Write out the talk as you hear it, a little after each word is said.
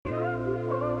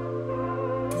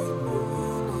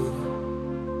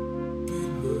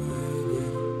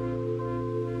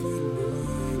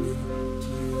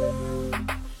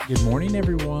Good morning,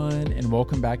 everyone, and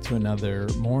welcome back to another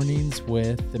Mornings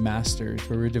with the Masters,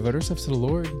 where we devote ourselves to the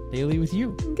Lord daily with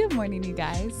you. Good morning, you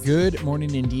guys. Good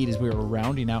morning indeed, as we are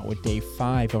rounding out with day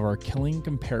 5 of our Killing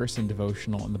Comparison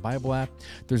devotional in the Bible app.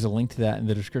 There's a link to that in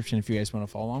the description if you guys want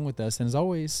to follow along with us. And as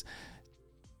always,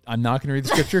 I'm not going to read the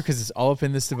scripture because it's all up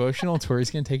in this devotional.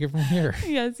 Tori's going to take it from here.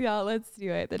 Yes, y'all, let's do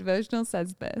it. The devotional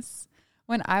says this: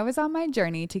 When I was on my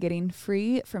journey to getting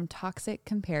free from toxic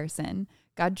comparison,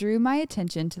 God drew my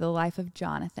attention to the life of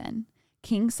Jonathan,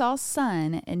 King Saul's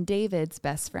son and David's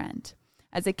best friend,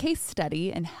 as a case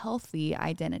study in healthy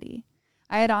identity.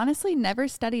 I had honestly never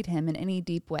studied him in any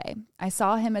deep way. I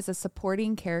saw him as a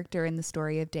supporting character in the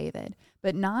story of David,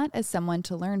 but not as someone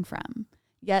to learn from.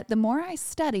 Yet the more I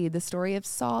studied the story of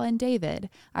Saul and David,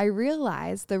 I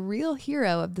realized the real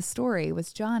hero of the story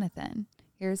was Jonathan.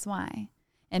 Here's why.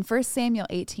 In 1 Samuel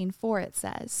 18:4 it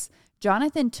says,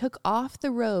 Jonathan took off the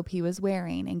robe he was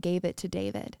wearing and gave it to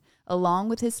David, along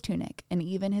with his tunic and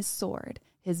even his sword,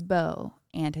 his bow,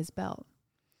 and his belt.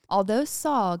 Although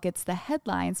Saul gets the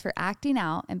headlines for acting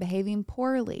out and behaving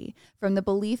poorly from the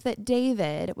belief that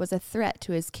David was a threat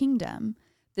to his kingdom,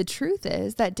 the truth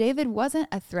is that David wasn't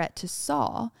a threat to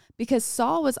Saul because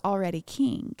Saul was already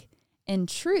king. In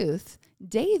truth,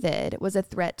 David was a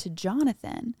threat to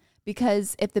Jonathan,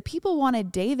 because if the people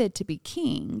wanted David to be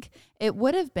king, it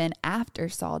would have been after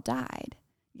Saul died.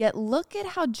 Yet look at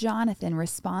how Jonathan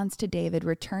responds to David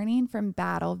returning from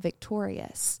battle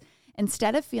victorious.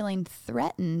 Instead of feeling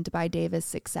threatened by David's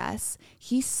success,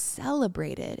 he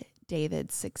celebrated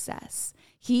David's success.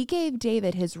 He gave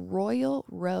David his royal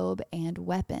robe and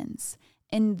weapons.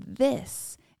 And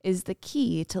this is the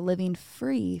key to living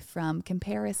free from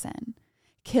comparison.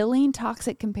 Killing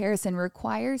toxic comparison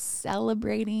requires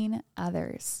celebrating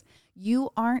others. You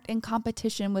aren't in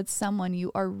competition with someone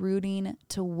you are rooting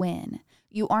to win.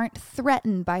 You aren't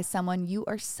threatened by someone you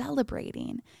are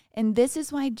celebrating. And this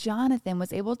is why Jonathan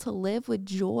was able to live with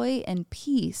joy and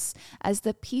peace as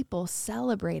the people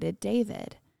celebrated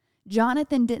David.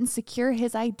 Jonathan didn't secure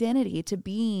his identity to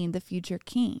being the future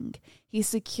king. He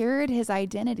secured his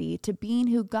identity to being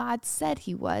who God said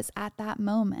he was at that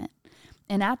moment.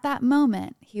 And at that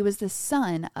moment, he was the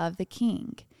son of the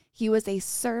king. He was a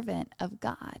servant of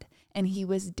God, and he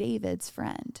was David's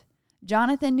friend.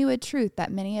 Jonathan knew a truth that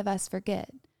many of us forget.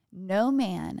 No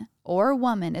man or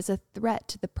woman is a threat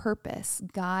to the purpose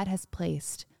God has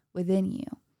placed within you.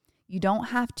 You don't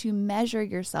have to measure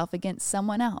yourself against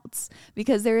someone else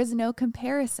because there is no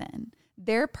comparison.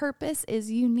 Their purpose is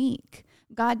unique.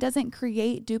 God doesn't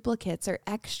create duplicates or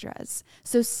extras.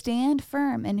 So stand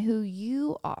firm in who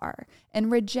you are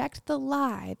and reject the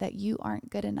lie that you aren't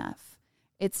good enough.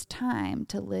 It's time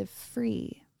to live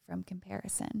free from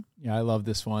comparison. Yeah, I love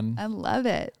this one. I love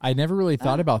it. I never really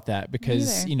thought about that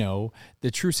because, neither.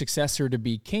 The true successor to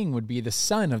be king would be the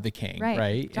son of the king,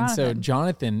 right? Jonathan. And so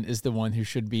Jonathan is the one who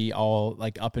should be all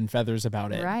like up in feathers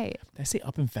about it. Right. Did I say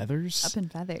up in feathers? Up in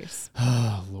feathers.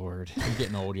 Oh, Lord. I'm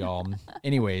getting old, y'all.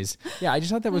 Anyways, yeah, I just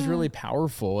thought that was really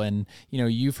powerful. And,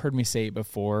 you've heard me say it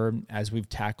before as we've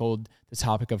tackled the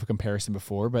topic of comparison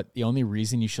before, but the only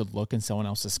reason you should look in someone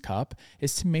else's cup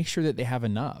is to make sure that they have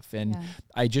enough. And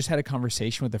I just had a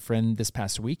conversation with a friend this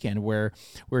past weekend where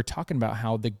we were talking about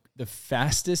how the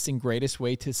fastest and greatest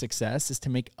way to success is to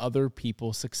make other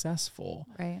people successful.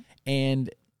 Right. And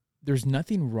there's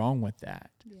nothing wrong with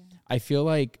that. Yeah. I feel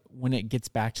like when it gets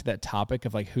back to that topic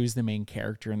of like who's the main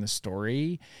character in the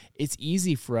story, it's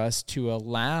easy for us to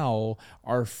allow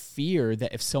our fear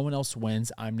that if someone else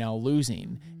wins, I'm now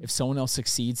losing. Mm-hmm. If someone else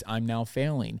succeeds, I'm now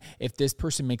failing. If this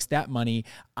person makes that money,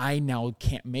 I now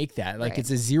can't make that. Like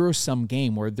It's a zero-sum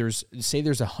game where there's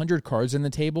 100 cards on the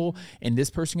table and this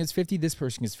person gets 50, this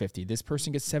person gets 50, this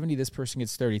person gets 70, this person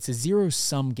gets 30. It's a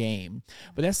zero-sum game.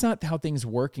 But that's not how things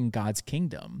work in God's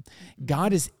kingdom.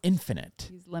 God is infinite.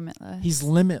 He's limitless. He's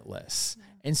limitless.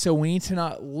 And so we need to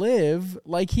not live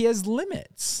like he has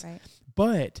limits. Right.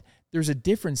 But there's a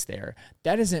difference there.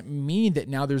 That doesn't mean that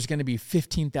now there's going to be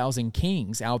 15,000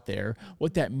 kings out there.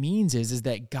 What that means is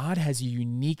that God has a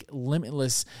unique,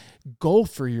 limitless goal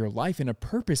for your life and a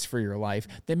purpose for your life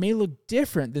that may look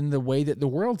different than the way that the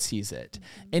world sees it.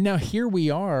 And now here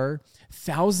we are,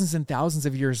 thousands and thousands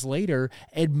of years later,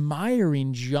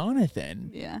 admiring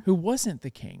Jonathan, who wasn't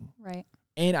the king. Right.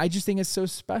 And I just think it's so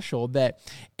special that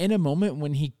in a moment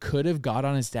when he could have got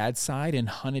on his dad's side and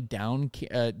hunted down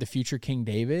the future King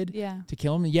David to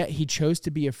kill him, yet he chose to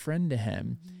be a friend to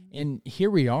him. Mm-hmm. And here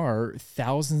we are,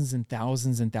 thousands and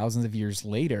thousands and thousands of years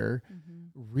later,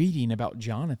 reading about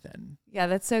Jonathan. Yeah,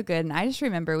 that's so good. And I just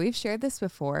remember we've shared this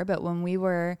before, but when we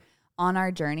were on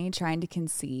our journey trying to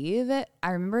conceive,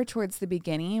 I remember towards the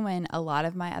beginning when a lot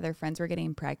of my other friends were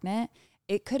getting pregnant,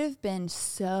 it could have been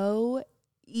so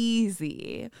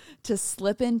easy to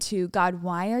slip into, God,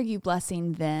 why are you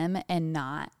blessing them and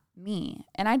not me?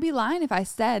 And I'd be lying if I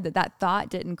said that thought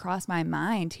didn't cross my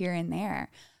mind here and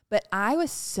there. But I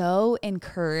was so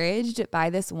encouraged by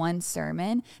this one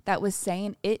sermon that was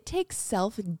saying it takes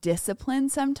self-discipline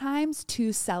sometimes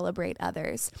to celebrate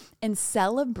others. And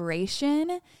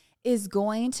celebration is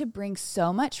going to bring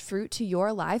so much fruit to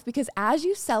your life, because as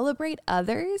you celebrate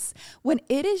others, when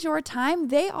it is your time,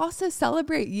 they also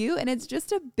celebrate you, and it's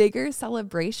just a bigger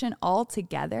celebration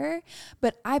altogether.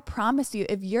 But I promise you,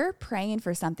 if you're praying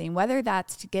for something, whether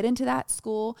that's to get into that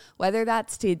school, whether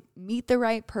that's to meet the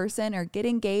right person or get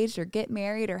engaged or get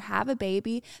married or have a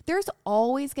baby, there's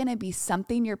always going to be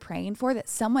something you're praying for that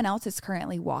someone else is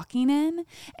currently walking in,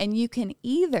 and you can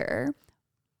either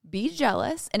be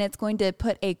jealous and it's going to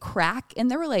put a crack in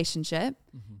the relationship.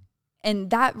 Mm-hmm.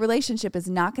 And that relationship is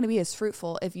not going to be as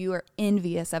fruitful if you are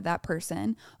envious of that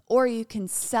person, or you can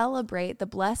celebrate the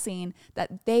blessing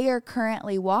that they are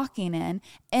currently walking in.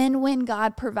 And when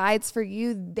God provides for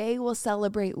you, they will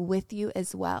celebrate with you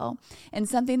as well. And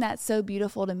something that's so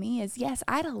beautiful to me is, yes,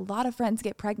 I had a lot of friends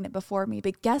get pregnant before me,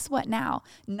 but guess what now?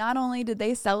 Not only did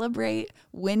they celebrate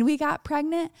when we got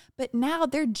pregnant, but now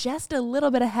they're just a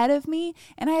little bit ahead of me.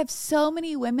 And I have so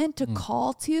many women to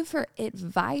call to for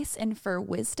advice and for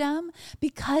wisdom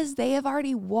because they have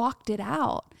already walked it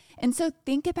out. And so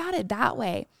think about it that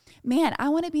way. Man, I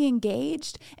want to be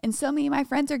engaged, and so many of my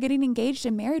friends are getting engaged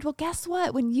and married. Well, guess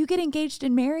what? When you get engaged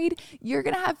and married, you're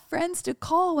going to have friends to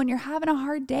call when you're having a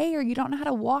hard day or you don't know how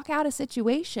to walk out a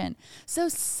situation. So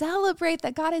celebrate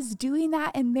that God is doing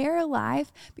that in their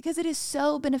life, because it is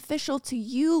so beneficial to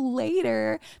you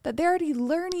later that they're already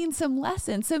learning some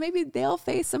lessons. So maybe they'll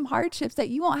face some hardships that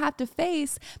you won't have to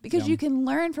face because you can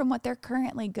learn from what they're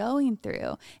currently going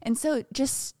through. And so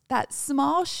just that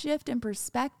small shift in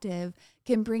perspective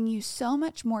can bring you so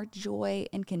much more joy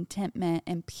and contentment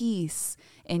and peace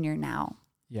in your now.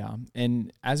 Yeah.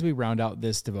 And as we round out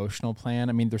this devotional plan,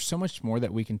 I mean, there's so much more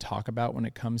that we can talk about when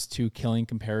it comes to killing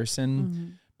comparison. Mm-hmm.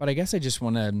 But I guess I just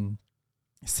want to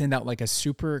send out like a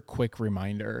super quick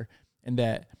reminder, and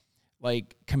that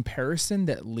like comparison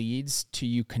that leads to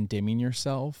you condemning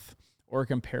yourself, or a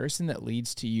comparison that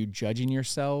leads to you judging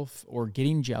yourself or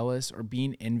getting jealous or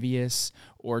being envious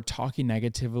or talking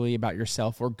negatively about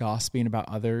yourself or gossiping about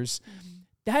others,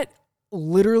 that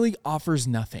literally offers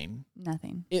nothing.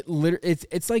 Nothing.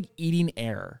 It's like eating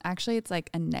air. Actually, it's like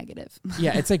a negative.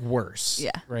 Yeah, it's like worse.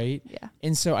 Yeah. Right? Yeah.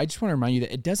 And so I just want to remind you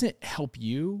that it doesn't help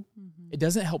you. Mm-hmm. It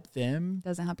doesn't help them. It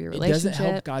doesn't help your relationship. It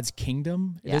doesn't help God's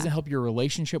kingdom. It doesn't help your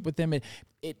relationship with them.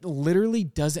 It literally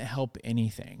doesn't help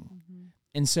anything. Mm-hmm.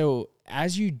 And so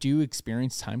as you do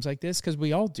experience times like this, because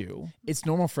we all do, it's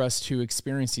normal for us to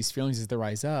experience these feelings as they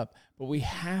rise up, but we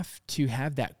have to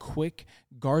have that quick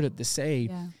guard up to say,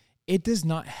 it does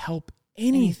not help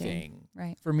anything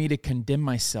right. for me to condemn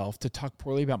myself, to talk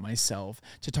poorly about myself,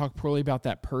 to talk poorly about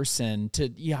that person, to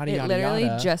yada, yada, yada. It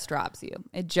literally just drops you.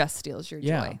 It just steals your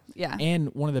joy. Yeah.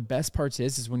 And one of the best parts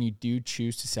is when you do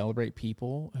choose to celebrate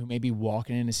people who may be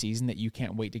walking in a season that you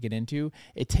can't wait to get into,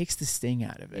 it takes the sting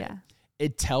out of it. Yeah.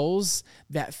 It tells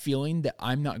that feeling that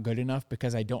I'm not good enough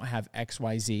because I don't have X,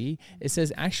 Y, Z. It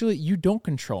says, actually, you don't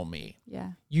control me.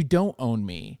 Yeah. You don't own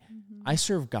me. Mm-hmm. I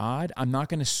serve God. I'm not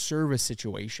going to serve a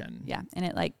situation. Yeah. And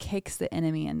it like kicks the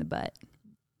enemy in the butt.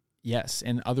 Yes.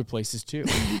 And other places too.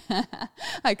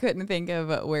 I couldn't think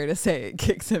of where to say it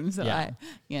kicks him. So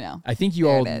I think you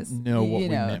all know what we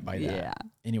meant by that. Yeah.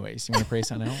 Anyways, you want to pray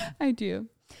something out? I do.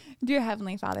 Dear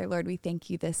Heavenly Father, Lord, we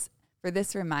thank you for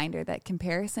this reminder that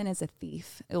comparison is a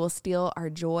thief. It will steal our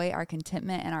joy, our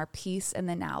contentment, and our peace in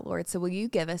the now, Lord. So will you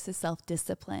give us the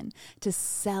self-discipline to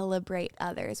celebrate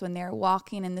others when they're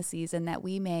walking in the season that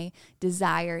we may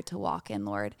desire to walk in,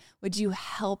 Lord? Would you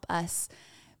help us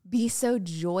be so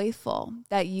joyful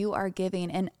that you are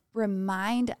giving, and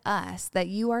remind us that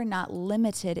you are not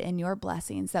limited in your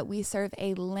blessings, that we serve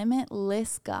a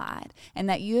limitless God, and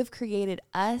that you have created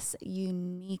us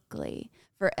uniquely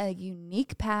for a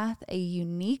unique path, a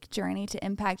unique journey to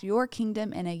impact your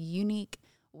kingdom in a unique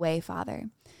way,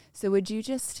 Father. So would you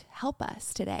just help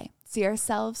us today see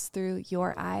ourselves through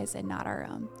your eyes and not our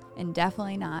own, and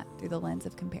definitely not through the lens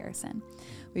of comparison.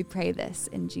 We pray this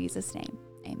in Jesus' name.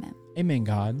 Amen. Amen,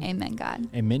 God. Amen, God.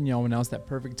 Amen. Y'all, now's that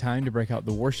perfect time to break out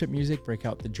the worship music, break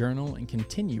out the journal, and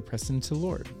continue pressing to the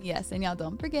Lord. Yes, and y'all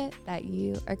don't forget that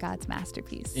you are God's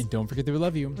masterpiece. And don't forget that we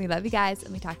love you. We love you guys,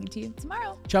 and we'll be talking to you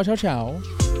tomorrow. Ciao, ciao,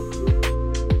 ciao.